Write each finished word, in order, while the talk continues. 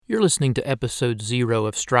You're listening to episode 0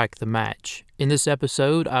 of Strike the Match. In this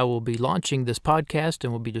episode, I will be launching this podcast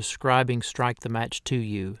and will be describing Strike the Match to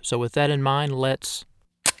you. So with that in mind, let's...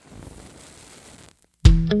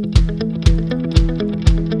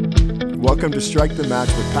 Welcome to Strike the Match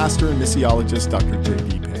with pastor and missiologist Dr.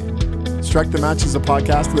 J.D. Payne. Strike the Match is a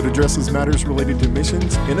podcast that addresses matters related to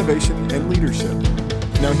missions, innovation, and leadership.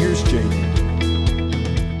 Now here's J.D.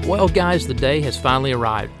 Well, guys, the day has finally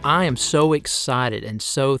arrived. I am so excited and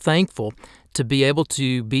so thankful to be able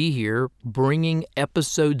to be here bringing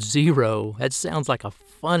episode 0. That sounds like a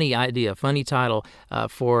funny idea, funny title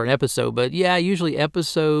for an episode. But yeah, usually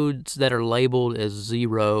episodes that are labeled as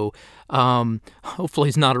 0, hopefully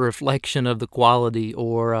it's not a reflection of the quality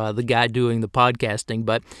or the guy doing the podcasting,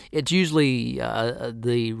 but it's usually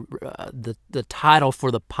the title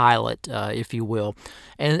for the pilot, if you will.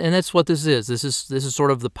 And that's what this is. This is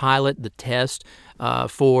sort of the pilot, the test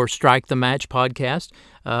for Strike the Match podcast.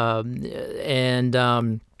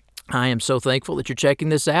 I am so thankful that you're checking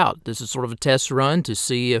this out. This is sort of a test run to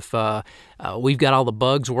see if we've got all the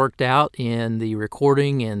bugs worked out in the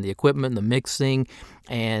recording and the equipment and the mixing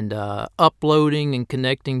and uploading and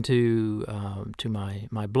connecting to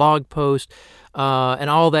my blog post and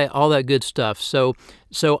all that good stuff. So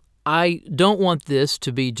I don't want this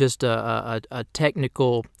to be just a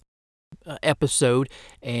technical episode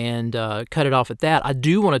and cut it off at that. I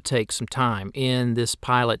do want to take some time in this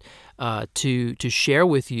pilot to share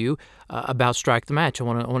with you about Strike the Match. I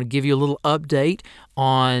want to give you a little update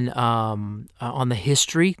on the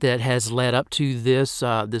history that has led up to this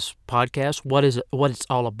podcast. What it's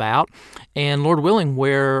all about, and Lord willing,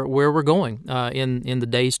 where we're going in the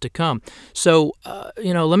days to come. So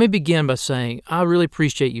let me begin by saying I really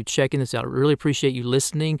appreciate you checking this out. I really appreciate you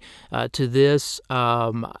listening to this.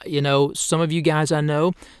 Some of you guys I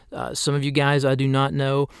know, some of you guys I do not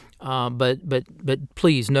know, but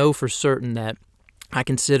please know for certain that I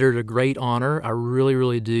consider it a great honor. I really,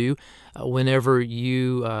 really do. Whenever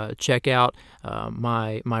you check out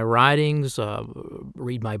my writings,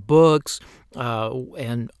 read my books,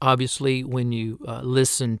 and obviously when you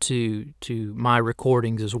listen to my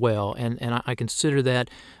recordings as well, and I consider that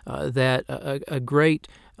a great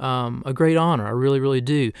honor. I really, really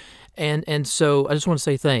do. And so I just want to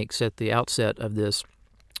say thanks at the outset of this.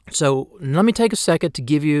 So let me take a second to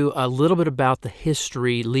give you a little bit about the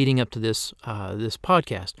history leading up to this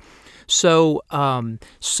podcast. So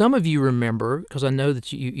some of you remember, because I know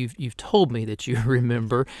that you've told me that you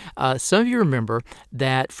remember, some of you remember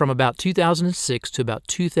that from about 2006 to about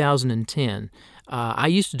 2010, I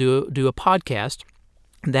used to do a podcast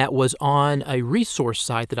that was on a resource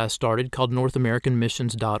site that I started called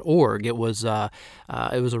NorthAmericanMissions.org. It was a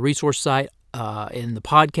resource site. And the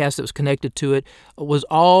podcast that was connected to it was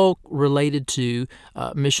all related to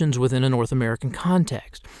missions within a North American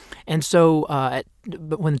context. And so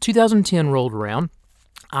but when 2010 rolled around,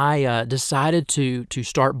 I decided to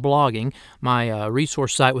start blogging. My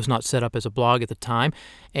resource site was not set up as a blog at the time,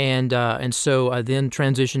 and so I then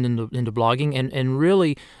transitioned into blogging and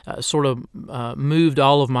really sort of moved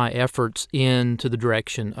all of my efforts into the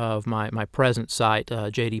direction of my present site,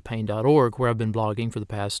 jdpayne.org, where I've been blogging for the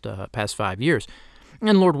past 5 years.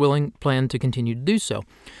 And Lord willing, plan to continue to do so.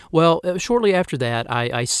 Well, shortly after that,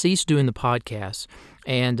 I ceased doing the podcasts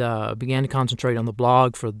and began to concentrate on the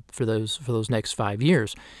blog for those next 5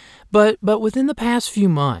 years. But within the past few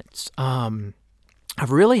months, I've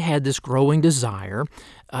really had this growing desire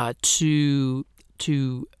to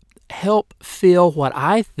help fill what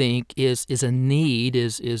I think is a need,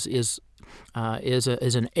 is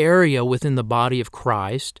an area within the body of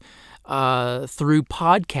Christ through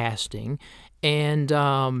podcasting.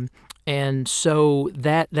 And so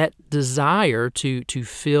that desire to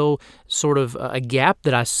fill sort of a gap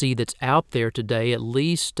that I see that's out there today, at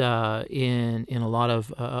least in a lot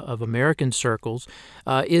of American circles,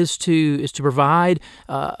 is to provide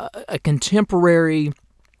a contemporary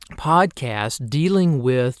podcast dealing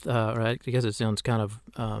with, I guess it sounds kind of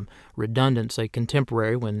redundant, say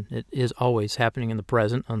contemporary, when it is always happening in the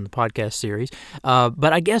present on the podcast series.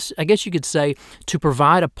 But I guess you could say to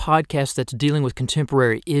provide a podcast that's dealing with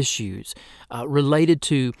contemporary issues related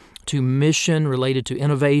to mission, related to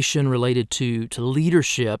innovation, related to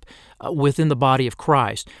leadership within the body of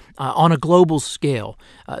Christ on a global scale.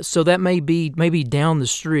 So that may be down the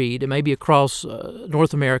street, it may be across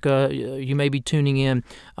North America. You may be tuning in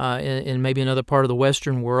maybe another part of the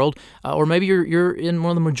Western world, or maybe you're in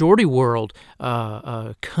one of the majority world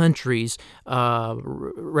countries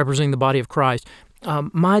representing the body of Christ.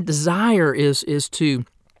 My desire is to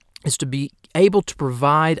be able to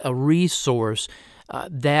provide a resource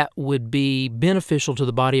that would be beneficial to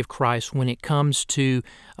the body of Christ when it comes to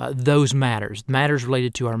those matters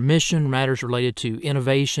related to our mission, matters related to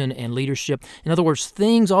innovation and leadership. In other words,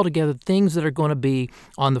 things altogether, things that are going to be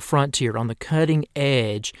on the frontier, on the cutting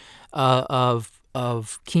edge of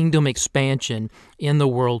kingdom expansion in the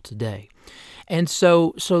world today. And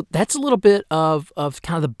so that's a little bit of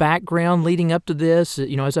kind of the background leading up to this.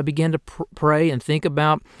 As I began to pray and think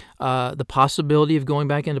about the possibility of going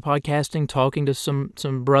back into podcasting, talking to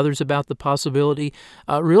some brothers about the possibility,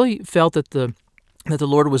 really felt that the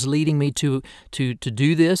Lord was leading me to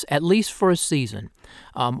do this, at least for a season.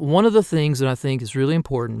 One of the things that I think is really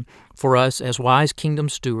important for us as wise kingdom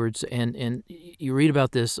stewards, and you read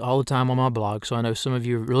about this all the time on my blog, so I know some of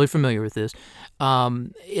you are really familiar with this,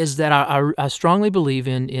 is that I strongly believe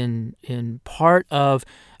in part of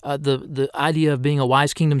the idea of being a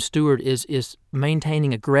wise kingdom steward is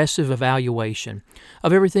maintaining aggressive evaluation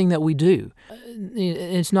of everything that we do.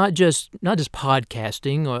 It's not just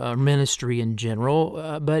podcasting or ministry in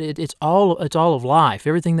general, but it's all of life.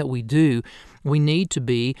 Everything that we do, we need to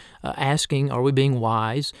be asking: are we being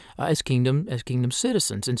wise as kingdom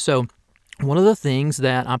citizens? And so, one of the things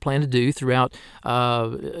that I plan to do throughout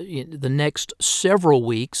the next several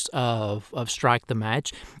weeks of Strike the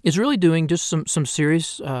Match is really doing just some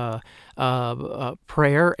serious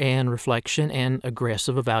prayer and reflection and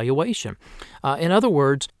aggressive evaluation. In other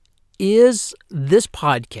words, is this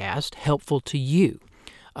podcast helpful to you?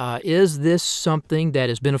 Is this something that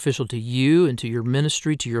is beneficial to you and to your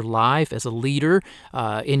ministry, to your life as a leader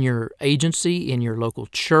in your agency, in your local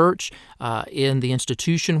church, in the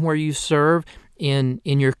institution where you serve, in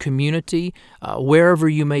your community, wherever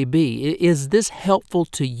you may be? Is this helpful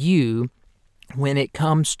to you when it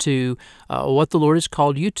comes to what the Lord has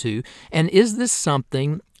called you to? And is this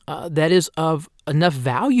something that is of enough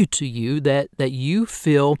value to you that you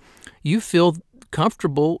feel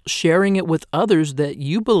comfortable sharing it with others that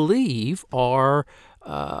you believe are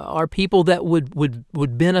people that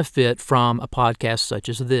would benefit from a podcast such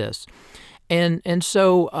as this? And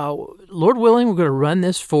so, Lord willing, we're going to run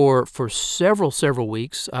this for several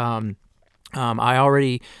weeks. I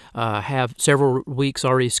already have several weeks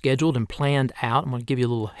already scheduled and planned out. I'm going to give you a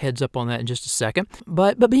little heads up on that in just a second.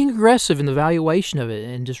 But being aggressive in the evaluation of it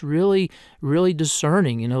and just really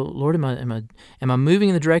discerning, Lord, am I moving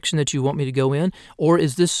in the direction that you want me to go in? Or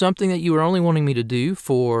is this something that you are only wanting me to do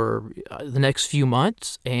for the next few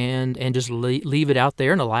months and just leave it out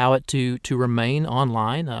there and allow it to remain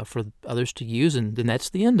online for others to use, and then that's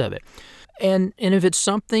the end of it? And if it's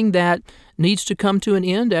something that needs to come to an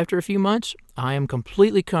end after a few months, I am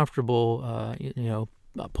completely comfortable,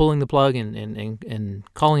 pulling the plug and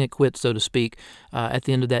calling it quits, so to speak, at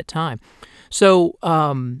the end of that time. So,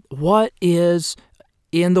 what is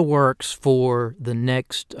in the works for the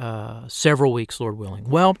next several weeks, Lord willing?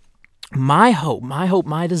 Well, my hope,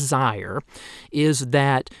 my desire is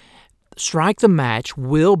that Strike the Match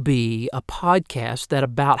will be a podcast that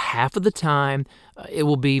about half of the time it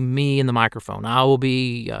will be me and the microphone. I will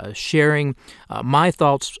be sharing my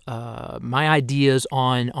thoughts, my ideas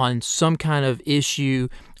on some kind of issue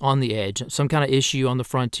on the edge, some kind of issue on the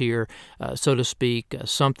frontier, so to speak,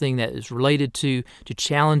 something that is related to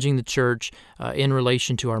challenging the church in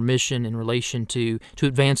relation to our mission, in relation to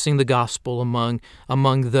advancing the gospel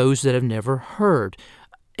among those that have never heard.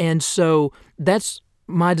 And so that's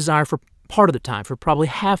my desire for part of the time, for probably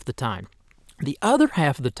half the time. The other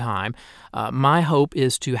half of the time, my hope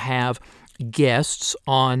is to have guests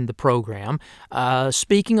on the program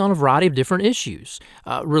speaking on a variety of different issues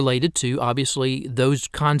related to, obviously, those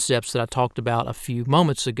concepts that I talked about a few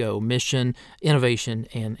moments ago: mission, innovation,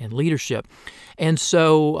 and leadership. And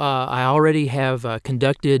so I already have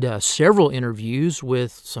conducted several interviews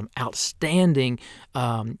with some outstanding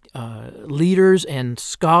leaders and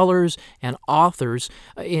scholars and authors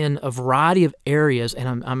in a variety of areas,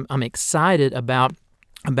 and I'm excited about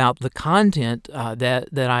the content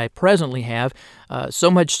that I presently have, so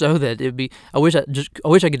much so that it'd be. I wish I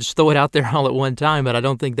could just throw it out there all at one time, but I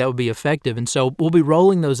don't think that would be effective. And so we'll be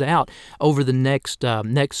rolling those out over the next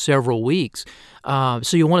several weeks.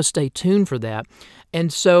 So you'll want to stay tuned for that.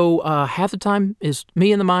 And so half the time is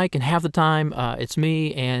me and the mic, and half the time it's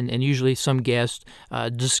me and usually some guest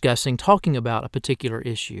talking about a particular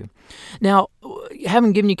issue. Now,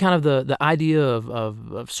 having given you kind of the idea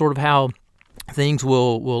of sort of how things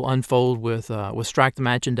will unfold with Strike the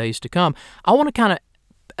Match in days to come, I want to kind of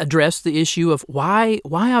address the issue of why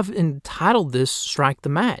I've entitled this Strike the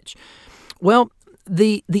Match. Well,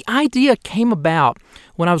 the idea came about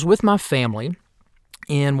when I was with my family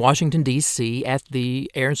in Washington, D.C. at the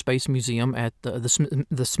Air and Space Museum, at the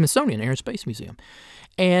Smithsonian Air and Space Museum.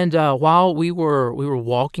 And while we were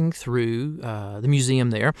walking through the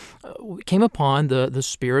museum there, we came upon the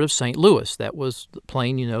Spirit of St. Louis. That was the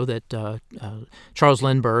plane, that Charles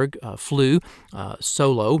Lindbergh flew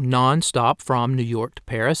solo, nonstop from New York to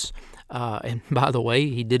Paris. And by the way,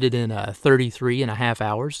 he did it in 33 and a half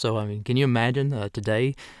hours. So, can you imagine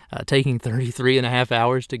today taking 33 and a half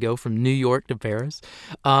hours to go from New York to Paris?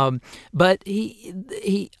 But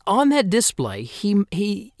he on that display,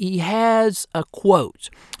 he has a quote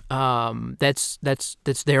that's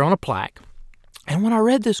there on a plaque. And when I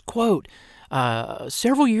read this quote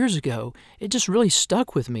several years ago, it just really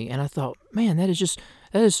stuck with me. And I thought, man, there's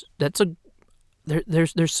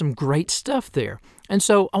some great stuff there. And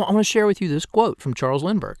so I want to share with you this quote from Charles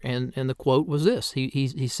Lindbergh. And the quote was this.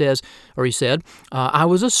 He said, I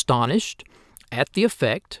was astonished at the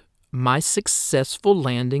effect my successful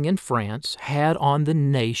landing in France had on the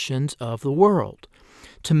nations of the world.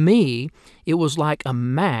 To me, it was like a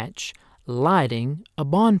match lighting a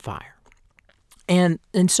bonfire. And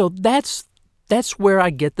so that's where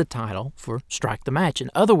I get the title for Strike the Match. In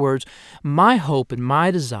other words, my hope and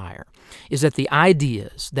my desire is that the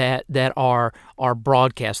ideas that are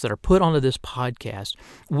broadcast, that are put onto this podcast,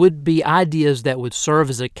 would be ideas that would serve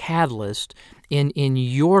as a catalyst in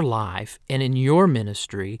your life and in your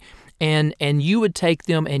ministry, and you would take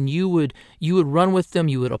them and you would run with them,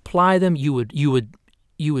 you would apply them, you would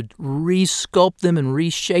re-sculpt them and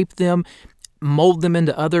reshape them, mold them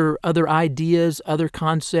into other ideas, other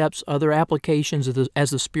concepts, other applications as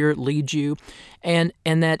the Spirit leads you, and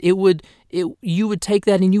that you would take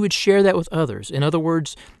that and you would share that with others. In other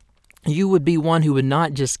words, you would be one who would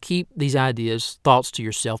not just keep these ideas, thoughts to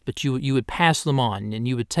yourself, but you would pass them on, and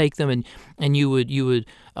you would take them and you would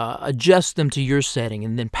adjust them to your setting,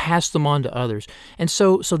 and then pass them on to others. And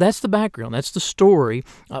so that's the background. That's the story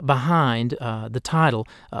behind the title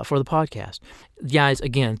for the podcast. Guys,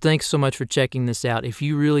 again, thanks so much for checking this out. If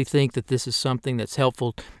you really think that this is something that's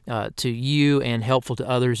helpful to you and helpful to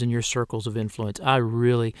others in your circles of influence, I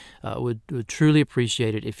really would truly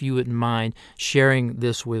appreciate it if you wouldn't mind sharing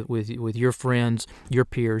this with your friends, your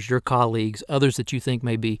peers, your colleagues, others that you think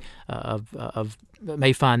may be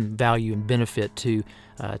may find value and benefit to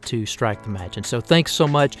Strike the Match. And so thanks so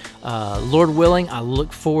much. Lord willing, I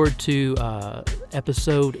look forward to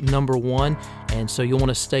episode number 1, and so you'll want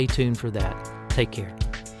to stay tuned for that. Take care.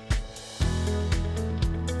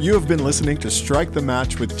 You have been listening to Strike the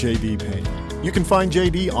Match with J.D. Payne. You can find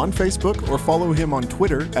J.D. on Facebook or follow him on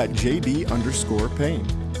Twitter at JD_Payne.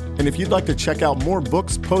 And if you'd like to check out more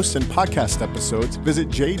books, posts, and podcast episodes, visit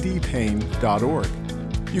jdpayne.org.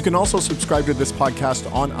 You can also subscribe to this podcast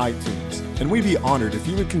on iTunes, and we'd be honored if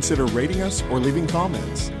you would consider rating us or leaving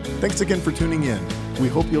comments. Thanks again for tuning in. We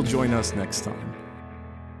hope you'll join us next time.